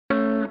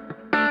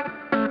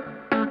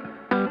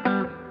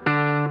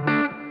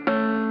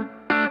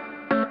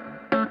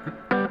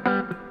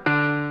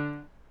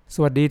ส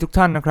วัสดีทุก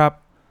ท่านนะครับ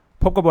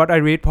พบกับ What I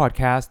Read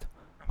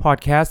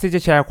Podcast ที่จ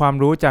ะแชร์ความ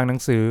รู้จากหนั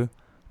งสือ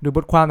หรือบ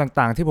ทความ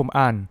ต่างๆที่ผม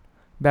อ่าน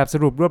แบบส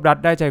รุปรวบรัด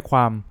ได้ใจคว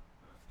าม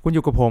คุณอ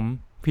ยู่กับผม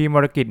พีม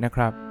รกิจนะค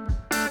รับ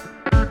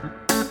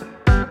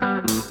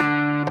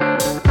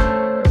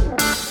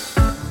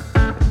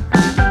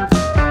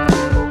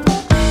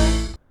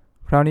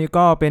คราวนี้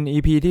ก็เป็น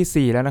EP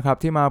ที่4แล้วนะครับ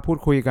ที่มาพูด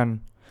คุยกัน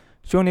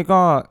ช่วงนี้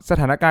ก็ส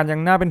ถานการณ์ยัง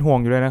น่าเป็นห่วง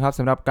อยู่เลยนะครับ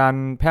สำหรับการ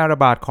แพร่ระ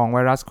บาดของไว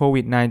รัสโค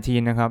วิด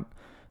 -19 นะครับ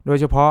โดย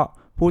เฉพาะ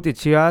ผู้ติด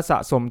เชื้อสะ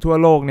สมทั่ว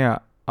โลกเนี่ย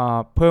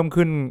เพิ่ม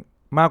ขึ้น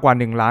มากกว่า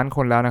1ล้านค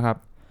นแล้วนะครับ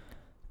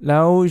แล้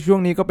วช่วง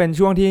นี้ก็เป็น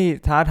ช่วงที่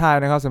ท้าทาย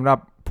นะครับสำหรับ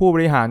ผู้บ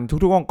ริหาร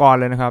ทุกๆองค์กร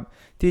เลยนะครับ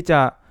ที่จะ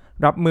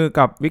รับมือ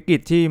กับวิกฤต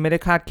ที่ไม่ได้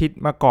คาดคิด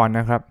มาก่อน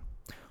นะครับ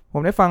ผ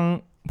มได้ฟัง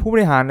ผู้บ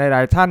ริหารหล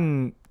ายๆท่าน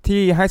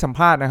ที่ให้สัมภ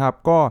าษณ์นะครับ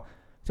ก็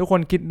ทุกค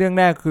นคิดเรื่อง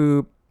แรกคือ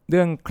เ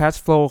รื่อง cash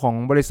flow ของ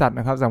บริษัท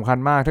นะครับสำคัญ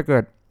มากถ้าเกิ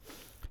ด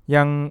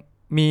ยัง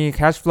มี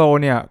cash flow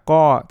เนี่ย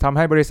ก็ทำใ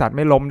ห้บริษัทไ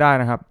ม่ล้มได้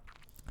นะครับ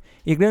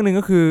อีกเรื่องหนึ่ง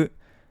ก็คือ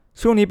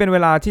ช่วงนี้เป็นเว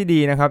ลาที่ดี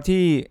นะครับ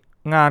ที่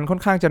งานค่อ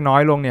นข้างจะน้อ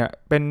ยลงเนี่ย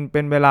เ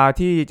ป็นเวลา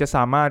ที่จะส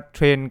ามารถเท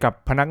รนกับ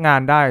พนักงาน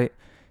ได้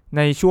ใ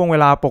นช่วงเว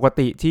ลาปก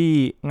ติที่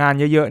งาน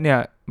เยอะๆเนี่ย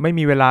ไม่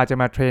มีเวลาจะ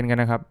มาเทรนกัน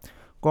นะครับ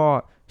ก็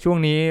ช่วง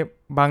นี้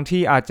บาง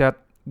ที่อาจจะ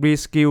รี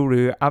สกิลห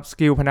รืออัพส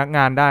กิลพนักง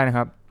านได้นะค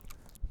รับ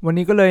วัน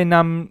นี้ก็เลยน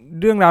ำ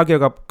เรื่องราวเกี่ย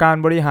วกับการ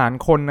บริหาร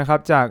คนนะครับ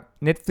จาก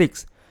Netflix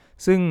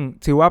ซึ่ง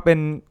ถือว่าเป็น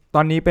ต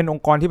อนนี้เป็นอง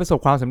ค์กรที่ประสบ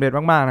ความสำเร็จ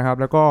มากๆนะครับ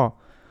แล้วก็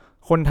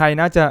คนไทย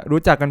น่าจะ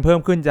รู้จักกันเพิ่ม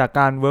ขึ้นจาก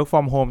การ work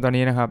from home ตอน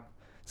นี้นะครับ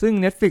ซึ่ง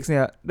Netflix เ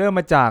นี่ยเริ่ม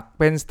มาจาก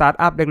เป็นสตาร์ท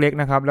อัพเล็ก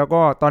ๆนะครับแล้ว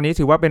ก็ตอนนี้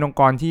ถือว่าเป็นองค์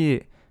กรที่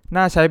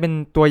น่าใช้เป็น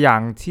ตัวอย่า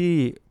งที่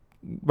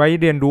ไว้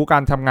เรียนรู้กา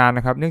รทำงานน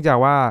ะครับเนื่องจาก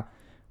ว่า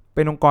เ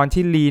ป็นองค์กร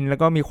ที่ lean แล้ว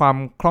ก็มีความ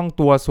คล่อง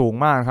ตัวสูง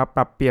มากครับป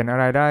รับเปลี่ยนอะ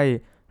ไรได้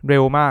เร็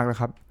วมากนะ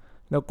ครับ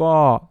แล้วก็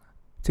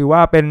ถือว่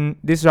าเป็น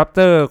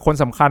disruptor คน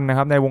สำคัญนะค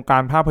รับในวงกา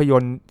รภาพย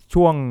นตร์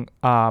ช่วง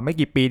ไม่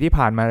กี่ปีที่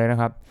ผ่านมาเลยน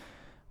ะครับ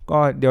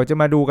ก็เดี๋ยวจะ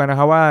มาดูกันนะค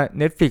รับว่า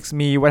Netflix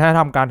มีวัฒนธ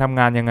รรมการทำ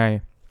งานยังไง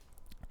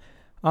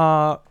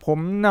ผม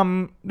น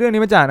ำเรื่อง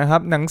นี้มาจากนะครั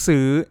บหนังสื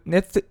อ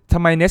Netflix ทำ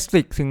ไม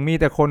Netflix ถึงมี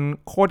แต่คน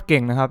โคตรเก่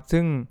งนะครับ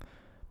ซึ่ง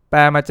แปล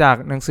มาจาก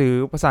หนังสือ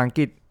ภาษาอังก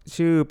ฤษ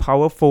ชื่อ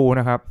Powerful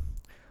นะครับ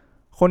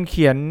คนเ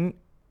ขียน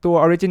ตัว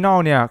ออริจินอล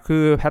เนี่ยคื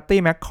อแพตตี้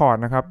แมคคอร์ด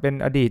นะครับเป็น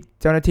อดีต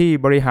เจ้าหน้าที่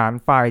บริหาร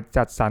ฝ่าย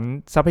จัดสรร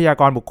ทรัพยา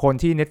กรบุคคล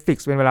ที่ Netflix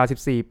เป็นเวลา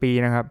14ปี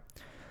นะครับ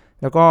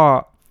แล้วก็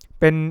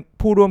เป็น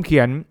ผู้ร่วมเ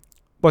ขียน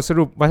บทส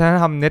รุปวัฒน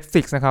ธรรม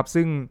Netflix นะครับ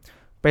ซึ่ง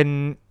เป็น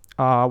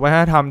วัฒ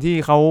นธรรมที่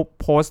เขา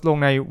โพสต์ลง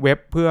ในเว็บ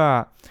เพื่อ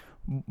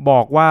บ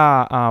อกว่า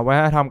วัฒ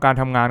นธรรมการ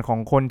ทำงานของ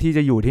คนที่จ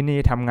ะอยู่ที่นี่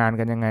ทำงาน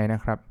กันยังไงน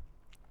ะครับ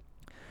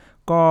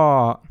ก็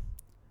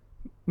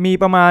มี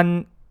ประมาณ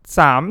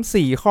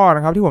 3-4 ข้อน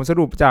ะครับที่ผมส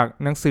รุปจาก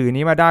หนังสือ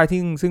นี้มาได้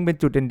ซึ่งเป็น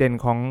จุดเด่น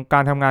ๆของกา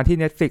รทำงานที่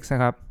Netflix น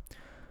ะครับ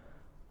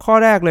ข้อ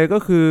แรกเลยก็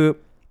คือ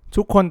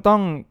ทุกคนต้อ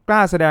งกล้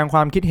าแสดงคว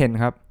ามคิดเห็น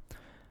ครับ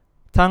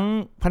ทั้ง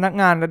พนัก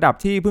งานระดับ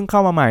ที่เพิ่งเข้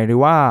ามาใหม่หรือ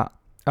ว่า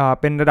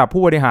เป็นระดับ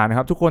ผู้บริหารนะค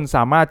รับทุกคนส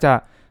ามารถจะ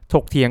ถ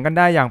กเถียงกันไ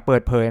ด้อย่างเปิ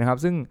ดเผยนะครับ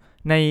ซึ่ง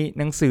ใน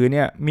หนังสือเ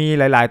นี่ยมี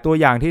หลายๆตัว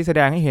อย่างที่แส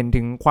ดงให้เห็น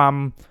ถึงความ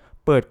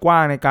เปิดกว้า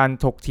งในการ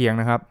ถกเถียง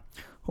นะครับ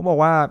เขาบอก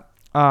ว่า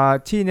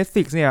ที่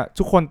Netflix เนี่ย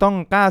ทุกคนต้อง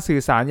กล้าสื่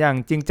อสารอย่าง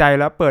จริงใจ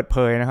และเปิดเผ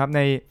ยนะครับ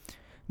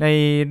ใน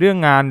เรื่อง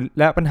งาน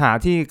และปัญหา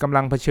ที่กำ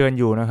ลังเผชิญ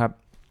อยู่นะครับ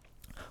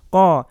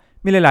ก็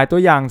มีหลายๆตัว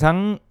อย่างทั้ง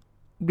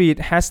Reed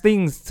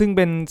Hastings ซึ่งเ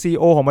ป็น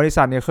CEO ของบริ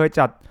ษัทเนี่ยเคย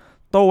จัด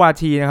โต้วา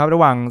ทีนะครับระ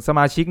หว่างสม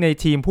าชิกใน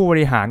ทีมผู้บ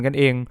ริหารกัน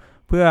เอง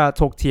เพื่อ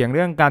ถกเถียงเ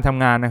รื่องการท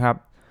ำงานนะครับ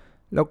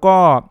แล้วก็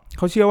เ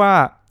ขาเชื่อว่า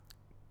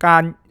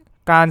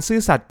การซื่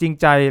อสัตย์จริง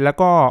ใจแล้ว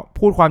ก็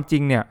พูดความจริ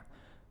งเนี่ย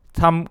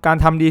การ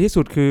ทำดีที่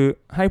สุดคือ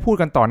ให้พูด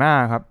กันต่อหน้า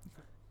ครับ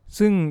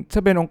ซึ่งถ้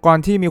าเป็นองค์กร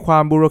ที่มีควา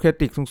มบูโรแคร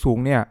ติกสูง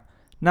ๆเนี่ย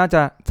น่าจ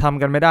ะท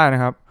ำกันไม่ได้น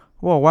ะครับเข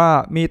าบอกว่า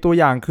มีตัว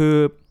อย่างคือ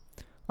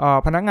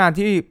พนักงาน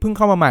ที่เพิ่งเ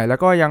ข้ามาใหม่แล้ว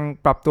ก็ยัง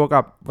ปรับตัว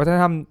กับวัฒน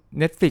ธรรม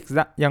Netflix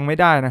ยังไม่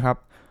ได้นะครับ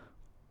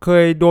เค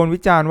ยโดนวิ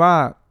จารณ์ว่า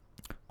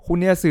คุณ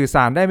เนี่ยสื่อส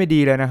ารได้ไม่ดี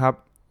เลยนะครับ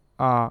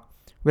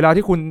เวลา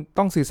ที่คุณ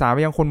ต้องสื่อสารไป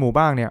ยังคนหมู่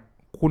บ้างเนี่ย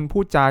คุณพู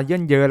ดจาเยิ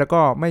นเยอะแล้ว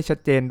ก็ไม่ชัด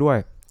เจนด้วย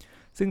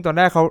ซึ่งตอนแ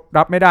รกเขา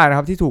รับไม่ได้นะค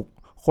รับที่ถูก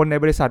คนใน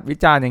บริษัทวิ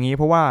จารณ์อย่างนี้เ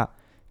พราะว่า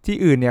ที่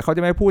อื่นเนี่ยเขาจ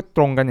ะไม่พูดต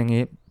รงกันอย่าง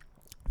นี้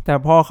แต่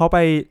พอเขาไป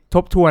ท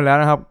บทวนแล้ว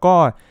นะครับก็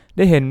ไ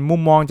ด้เห็นมุ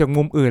มมองจาก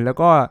มุมอื่นแล้ว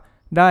ก็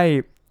ได้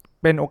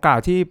เป็นโอกาส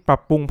ที่ปรั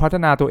บปรุงพัฒ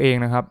นาตัวเอง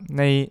นะครับ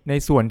ใน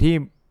ส่วนที่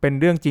เป็น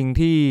เรื่องจริง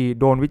ที่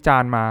โดนวิจา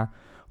รณ์มา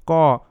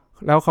ก็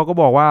แล้วเขาก็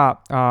บอกว่า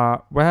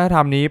วัฒนธร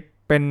รมนี้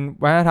เป็น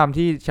วัฒนธรรม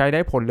ที่ใช้ได้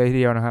ผลเลยที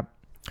เดียวนะครับ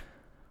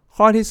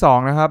ข้อที่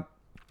2นะครับ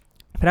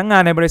พนักงา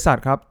นในบริษัท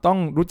ครับต้อง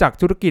รู้จัก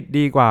ธุรกิจ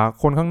ดีกว่า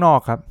คนข้างนอก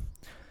ครับ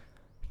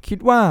คิด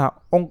ว่า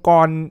องค์ก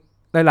ร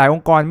หลายๆอ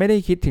งค์กรไม่ได้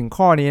คิดถึง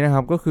ข้อนี้นะค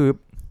รับก็คือ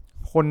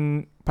คน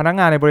พนัก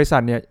งานในบริษั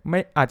ทเนี่ย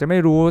อาจจะไม่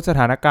รู้สถ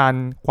านการ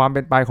ณ์ความเ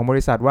ป็นไปของบ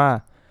ริษัทว่า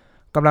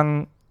กำลัง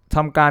ท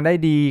ำการได้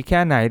ดีแค่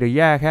ไหนหรือแ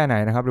ย่แค่ไหน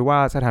นะครับหรือว่า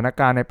สถาน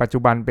การณ์ในปัจจุ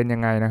บันเป็นยั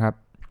งไงนะครับ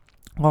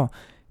ก็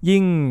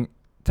ยิ่ง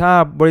ถ้า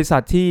บริษั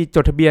ทที่จ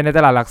ดทะเบียนในต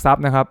ลาดหลักทรัพ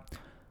ย์นะครับ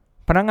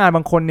พนักงานบ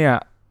างคนเนี่ย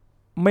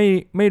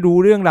ไม่รู้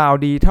เรื่องราว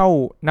ดีเท่า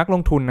นักล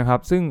งทุนนะครั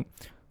บซึ่ง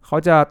เขา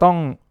จะต้อง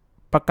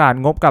ประกาศ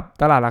งบกับ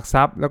ตลาดหลักท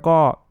รัพย์แล้วก็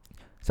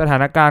สถา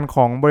นการณ์ข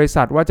องบริ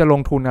ษัทว่าจะล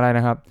งทุนอะไรน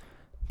ะครับ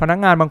พนัก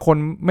งานบางคน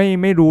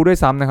ไม่รู้ด้วย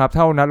ซ้ำนะครับเ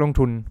ท่านักลง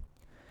ทุน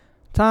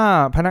ถ้า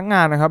พนักง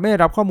านนะครับไม่ได้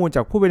รับข้อมูลจ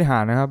ากผู้บริหา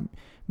รนะครับ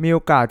มีโอ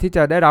กาสที่จ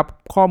ะได้รับ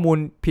ข้อมูล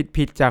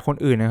ผิดจากคน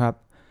อื่นนะครับ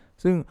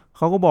ซึ่งเ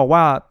ขาก็บอกว่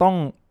าต้อง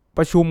ป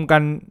ระชุมกั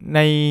นใน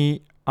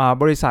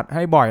บริษัทใ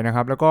ห้บ่อยนะค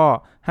รับแล้วก็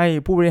ให้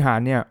ผู้บริหาร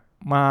เนี่ย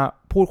มา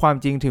พูดความ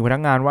จริงถึงพนั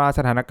กงานว่าส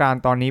ถานการ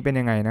ณ์ตอนนี้เป็น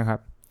ยังไงนะครับ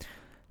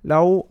แล้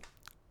ว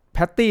แพ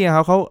ตตี้ค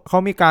รับเขา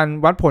มีการ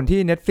วัดผล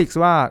ที่ Netflix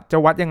ว่าจะ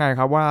วัดยังไง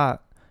ครับว่า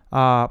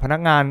พนั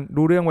กงาน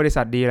รู้เรื่องบริ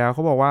ษัทดีแล้วเข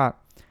าบอกว่า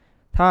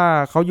ถ้า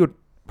เขาหยุด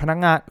พนัก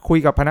งานคุย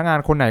กับพนักงาน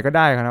คนไหนก็ไ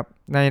ด้ครับ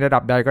ในระดั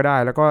บใดก็ได้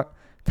แล้วก็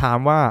ถาม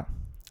ว่า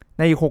ใ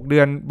นอีก6 เดื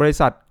อนบริ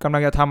ษัทกำลั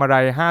งจะทำอะไร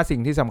5สิ่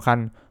งที่สำคัญ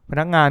พ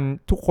นักงาน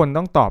ทุกคน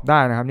ต้องตอบได้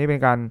นะครับนี่เป็น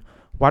การ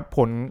วัดผ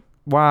ล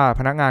ว่า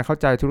พนักงานเข้า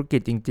ใจธุรกิ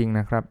จจริงๆ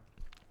นะครับ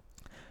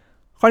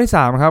ข้อที่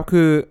3ครับ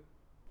คือ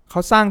เข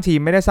าสร้างทีม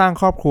ไม่ได้สร้าง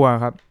ครอบครัว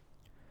ครับ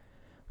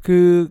คื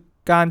อ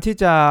การที่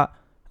จะ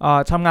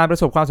ทำงานประ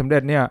สบความสำเร็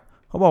จเนี่ย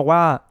เขาบอกว่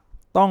า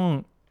ต้อง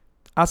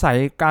อาศัย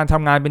การท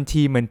ำงานเป็น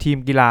ทีมเหมือนทีม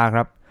กีฬาค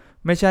รับ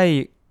ไม่ใ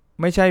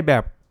ช่แบ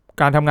บ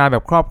การทำงานแบ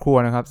บครอบครัว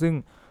นะครับซึ่ง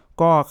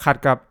ก็ขัด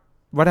กับ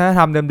วัฒนธ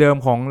รรมเดิม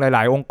ๆของหล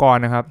ายๆองค์กร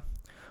นะครับ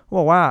เขา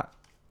บอกว่า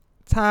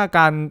ถ้าก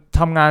าร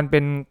ทำงานเป็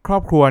นครอ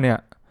บครัวเนี่ย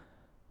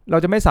เรา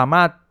จะไม่สาม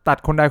ารถตัด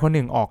คนใดคนห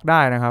นึ่งออกได้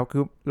นะครับคื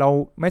อเรา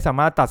ไม่สา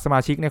มารถตัดสมา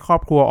ชิกในครอ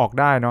บครัวออก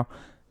ได้เนาะ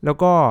แล้ว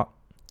ก็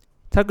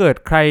ถ้าเกิด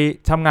ใคร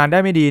ทำงานได้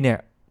ไม่ดีเนี่ย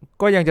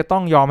ก็ยังจะต้อ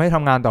งยอมให้ท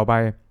ำงานต่อไป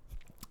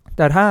แ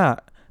ต่ถ้า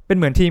เป็นเ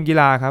หมือนทีมกี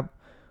ฬาครับ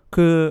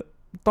คือ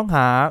ต้องห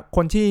าค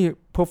นที่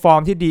เพอร์ฟอร์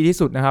มที่ดีที่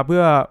สุดนะครับเ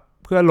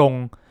พื่อลง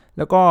แ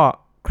ล้วก็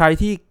ใคร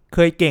ที่เค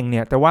ยเก่งเ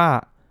นี่ยแต่ว่า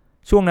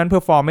ช่วงนั้นเพอ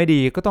ร์ฟอร์มไม่ดี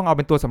ก็ต้องเอาเ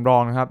ป็นตัวสำรอ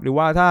งนะครับหรือ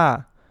ว่าถ้า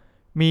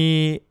มี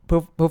เ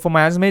พอร์ฟอร์แม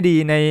นซ์ไม่ดี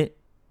ใน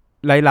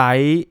หลาย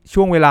ๆ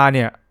ช่วงเวลาเ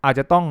นี่ยอาจ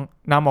จะต้อง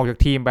นำออกจาก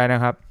ทีมไปน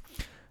ะครับ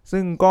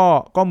ซึ่ง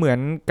ก็เหมือน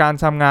การ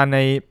ทำงาน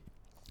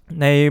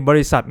ในบ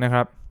ริษัทนะค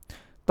รับ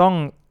ต้อง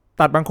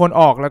ตัดบางคน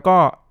ออกแล้วก็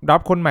รับ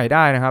คนใหม่ไ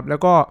ด้นะครับแล้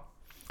วก็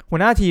หัว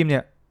หน้าทีมเนี่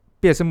ย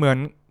เปรียบเสมือน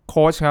โ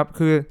ค้ชครับ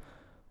คือ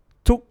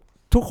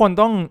ทุกคน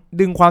ต้อง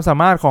ดึงความสา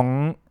มารถของ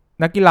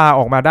นักกีฬาอ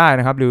อกมาได้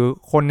นะครับหรือ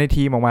คนใน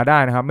ทีมออกมาได้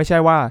นะครับไม่ใช่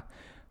ว่า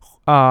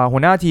หั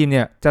วหน้าทีมเ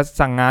นี่ยจะ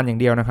สั่งงานอย่าง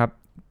เดียวนะครับ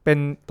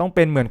ต้องเ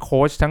ป็นเหมือนโค้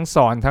ชทั้งส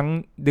อนทั้ง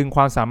ดึงค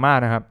วามสามารถ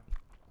นะครับ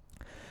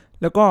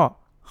แล้วก็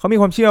เขามี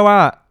ความเชื่อว่า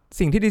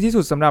สิ่งที่ดีที่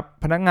สุดสำหรับ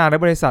พนักงานและ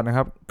บริษัทนะค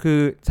รับคือ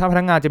ถ้าพ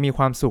นักงานจะมีค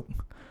วามสุข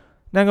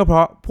นั่นก็เพร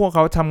าะพวกเข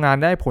าทำงาน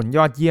ได้ผลย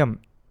อดเยี่ยม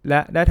และ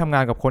ได้ทำงา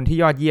นกับคนที่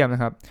ยอดเยี่ยมน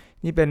ะครับ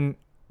นี่เป็น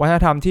วัฒน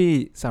ธรรมที่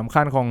สำ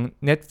คัญของ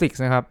Netflix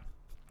นะครับ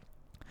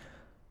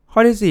ข้อ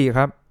ที่4ค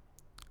รับ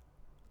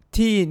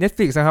ที่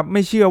Netflix นะครับไ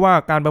ม่เชื่อว่า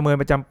การประเมิน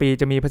ประจำปี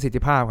จะมีประสิท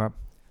ธิภาพครับ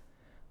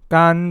ก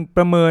ารป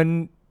ระเมิน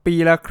ปี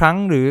ละครั้ง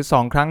หรือ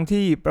2 ครั้ง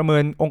ที่ประเมิ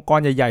นองค์กร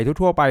ใหญ่ๆ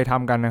ทั่วๆไปท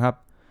ำกันนะครับ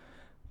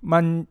มั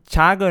น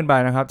ช้าเกินไป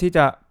นะครับที่จ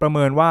ะประเ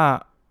มินว่า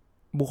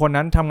บุคคล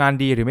นั้นทำงาน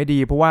ดีหรือไม่ดี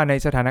เพราะว่าใน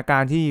สถานกา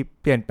รณ์ที่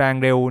เปลี่ยนแปลง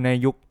เร็วใน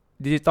ยุค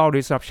Digital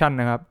Disruption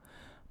นะครับ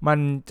มัน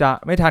จะ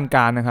ไม่ทันก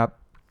ารนะครับ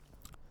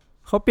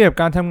เขาเปรียบ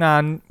การทำงา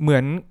นเหมื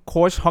อนโ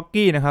ค้ชฮอก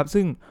กี้นะครับ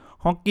ซึ่ง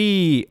ฮอกกี้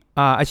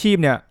อาชีพ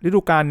เนี่ยฤดู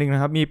กาลหนึ่งน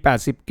ะครับมี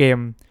80เกม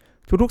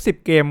ทุกๆ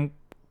10เกม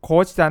โค้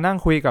ชจะนั่ง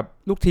คุยกับ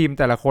ลูกทีม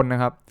แต่ละคนน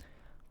ะครับ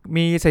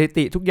มีสถิ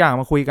ติทุกอย่าง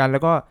มาคุยกันแล้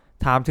วก็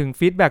ถามถึง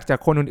ฟีดแบ็กจาก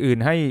คนอื่น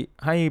ๆ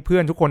ให้เพื่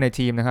อนทุกคนใน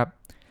ทีมนะครับ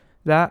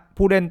และ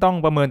ผู้เล่นต้อง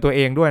ประเมินตัวเ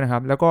องด้วยนะครั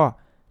บแล้วก็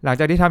หลัง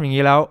จากที่ทำอย่าง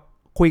นี้แล้ว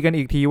คุยกัน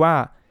อีกทีว่า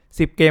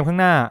10เกมข้าง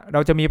หน้าเร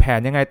าจะมีแผน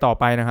ยังไงต่อ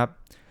ไปนะครับ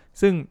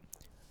ซึ่ง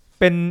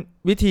เป็น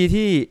วิธี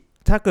ที่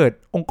ถ้าเกิด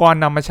องค์กร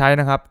นำมาใช้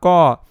นะครับก็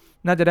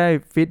น่าจะได้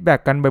ฟีดแบ็ก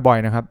กันบ่อย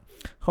ๆนะครับ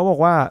เขาบอก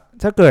ว่า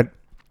ถ้าเกิด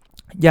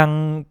ยัง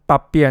ปรั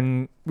บเปลี่ยน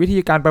วิธี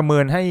การประเมิ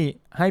น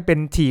ให้เป็น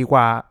ถี่ก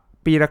ว่า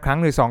ปีละครั้ง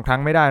หรือ2 ครั้ง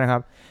ไม่ได้นะครั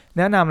บแ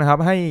นะนำนะครับ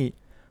ให้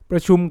ปร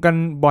ะชุมกัน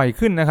บ่อย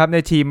ขึ้นนะครับใน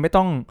ทีมไม่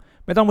ต้อ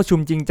งประชุม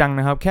จริงจัง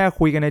นะครับแค่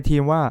คุยกันในที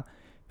มว่า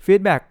ฟี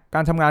ดแบ็กก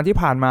ารทำงานที่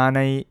ผ่านมาใ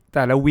นแ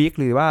ต่ละวีค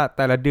หรือว่าแ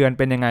ต่ละเดือนเ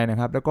ป็นยังไงนะ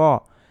ครับแล้วก็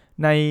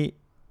ใน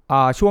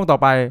ช่วงต่อ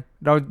ไป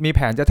เรามีแผ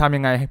นจะทำ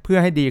ยังไงเพื่อ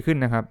ให้ดีขึ้น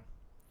นะครับ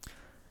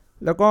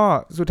แล้วก็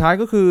สุดท้าย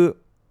ก็คือ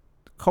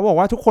เขาบอก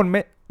ว่าทุกคน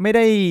ไม่ไ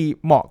ด้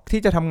เหมาะ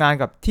ที่จะทำงาน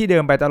กับที่เดิ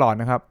มไปตลอด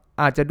นะครับ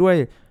อาจจะด้วย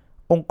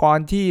องค์กร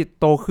ที่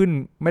โตขึ้น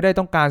ไม่ได้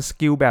ต้องการส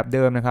กิลแบบเ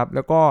ดิมนะครับแ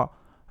ล้วก็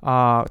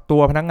ตั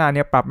วพนักงานเ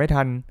นี่ยปรับไม่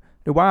ทัน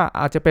หรือว่า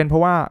อาจจะเป็นเพรา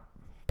ะว่า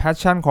แพช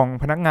ชั่นของ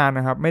พนักงาน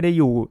นะครับไม่ได้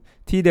อยู่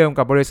ที่เดิม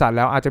กับบริษัทแ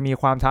ล้วอาจจะมี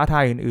ความท้าทา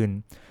ยอื่น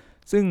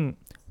ๆซึ่ง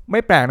ไม่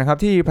แปลกนะครับ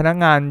ที่พนัก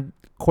งาน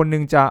คนนึ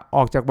งจะอ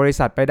อกจากบริ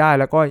ษัทไปได้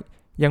แล้วก็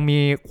ยังมี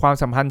ความ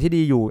สัมพันธ์ที่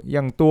ดีอยู่อ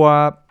ย่างตัว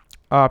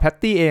แพต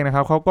ตี้เองนะค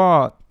รับเขาก็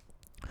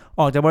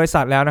ออกจากบริษั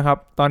ทแล้วนะครับ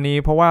ตอนนี้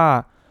เพราะว่า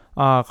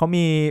เขา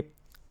มี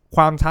ค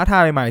วามท้าทา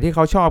ยใหม่ที่เข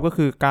าชอบก็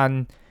คือการ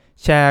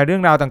แชร์เรื่อ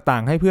งราวต่า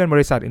งๆให้เพื่อนบ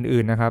ริษัท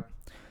อื่นๆนะครับ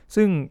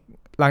ซึ่ง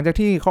หลังจาก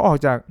ที่เขาออก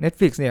จาก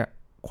Netflix เนี่ย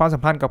ความสั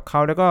มพันธ์กับเขา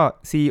แล้วก็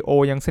CEO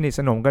ยังสนิท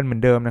สนมกันเหมือ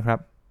นเดิมนะครับ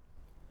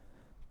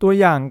ตัว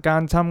อย่างกา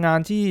รทำงาน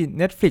ที่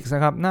Netflix น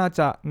ะครับน่า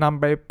จะนำ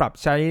ไปปรับ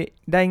ใช้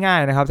ได้ง่าย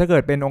นะครับถ้าเกิ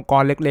ดเป็นองค์ก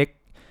รเล็ก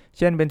ๆเ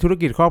ช่นเป็นธุร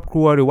กิจครอบค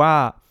รัวหรือว่า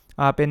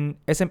เป็น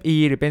SME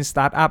หรือเป็นสต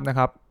าร์ทอัพนะค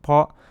รับเพรา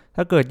ะ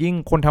ถ้าเกิดยิ่ง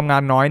คนทำงา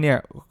นน้อยเนี่ย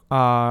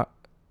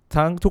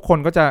ทั้งทุกคน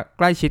ก็จะใ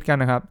กล้ชิดกัน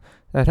นะครับ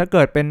แต่ถ้าเ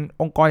กิดเป็น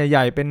องค์กรให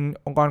ญ่ๆเป็น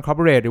องค์กรคอร์ป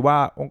อเรทหรือว่า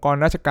องค์กร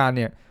ราชการเ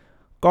นี่ย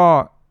ก็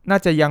น่า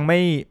จะยังไม่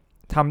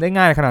ทำได้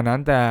ง่ายขนาดนั้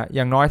นแต่อ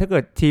ย่างน้อยถ้าเกิ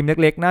ดทีมเ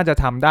ล็กๆน่าจะ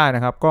ทำได้น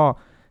ะครับก็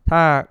ถ้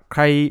าใค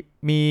ร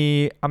มี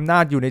อำนา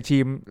จอยู่ในที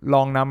มล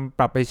องนำป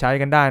รับไปใช้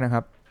กันได้นะค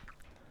รับ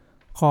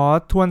ขอ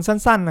ทวน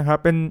สั้นๆนะครับ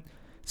เป็น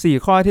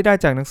4ข้อที่ได้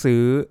จากหนังสือ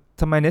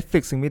ทำไม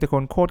Netflix ถึงมีแต่ค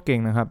นโคตรเก่ง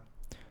นะครับ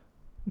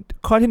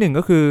ข้อที่1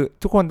ก็คือ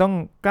ทุกคนต้อง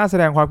กล้าแส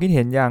ดงความคิดเ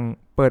ห็นอย่าง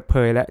เปิดเผ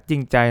ยและจริ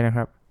งใจนะค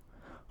รับ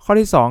ข้อ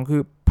ที่2คื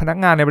อพนัก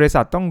งานในบริษั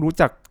ทต้องรู้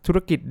จักธุร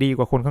กิจดีก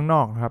ว่าคนข้างน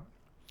อกครับ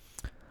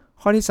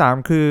ข้อที่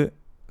3คือ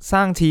สร้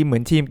างทีมเหมื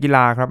อนทีมกีฬ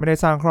าครับไม่ได้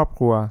สร้างครอบค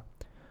รัว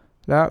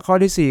และข้อ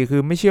ที่4คื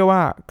อไม่เชื่อว่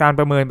าการ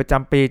ประเมินประจ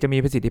ำปีจะมี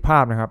ประสิทธิภา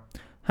พนะครับ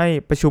ให้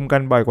ประชุมกั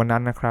นบ่อยกว่านั้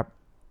นนะครับ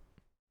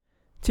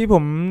ที่ผ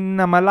ม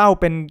นำมาเล่า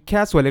เป็นแค่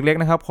ส่วนเล็ก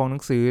ๆนะครับของหนั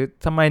งสือ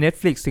ทำไม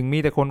Netflix ถึงมี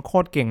แต่คนโค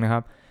ตรเก่งนะครั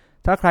บ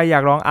ถ้าใครอยา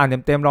กลองอ่าน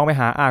เต็มๆลองไป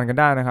หาอ่านกัน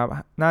ได้นะครับ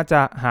น่าจะ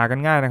หากัน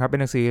ง่ายนะครับเป็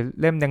นหนังสือ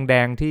เล่มแด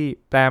งๆที่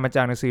แปลมาจ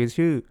ากหนังสือ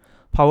ชื่อ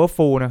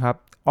Powerful นะครับ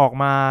ออก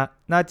มา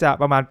น่าจะ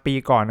ประมาณปี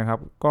ก่อนนะครับ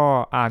ก็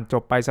อ่านจ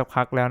บไปสัก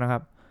พักแล้วนะครั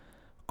บ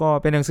ก็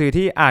เป็นหนังสือ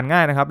ที่อ่านง่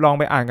ายนะครับลอง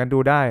ไปอ่านกันดู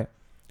ได้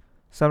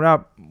สำหรับ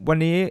วัน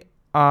นี้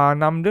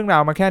นำเรื่องรา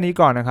วมาแค่นี้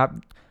ก่อนนะครับ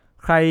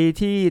ใคร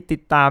ที่ติ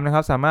ดตามนะค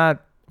รับสามารถ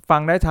ฟั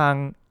งได้ทาง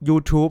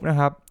YouTube นะ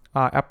ครับ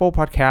Apple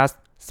Podcast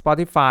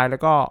Spotify แล้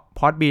วก็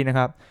Podbean นะค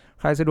รับ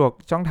ใครสะดวก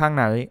ช่องทางไ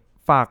หน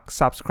ฝาก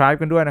Subscribe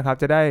กันด้วยนะครับ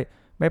จะได้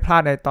ไม่พลา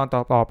ดในตอน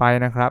ต่อๆไป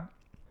นะครับ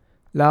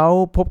แล้ว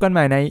พบกันให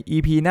ม่ใน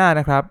EP หน้า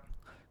นะครับ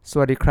ส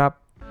วัสดีครับ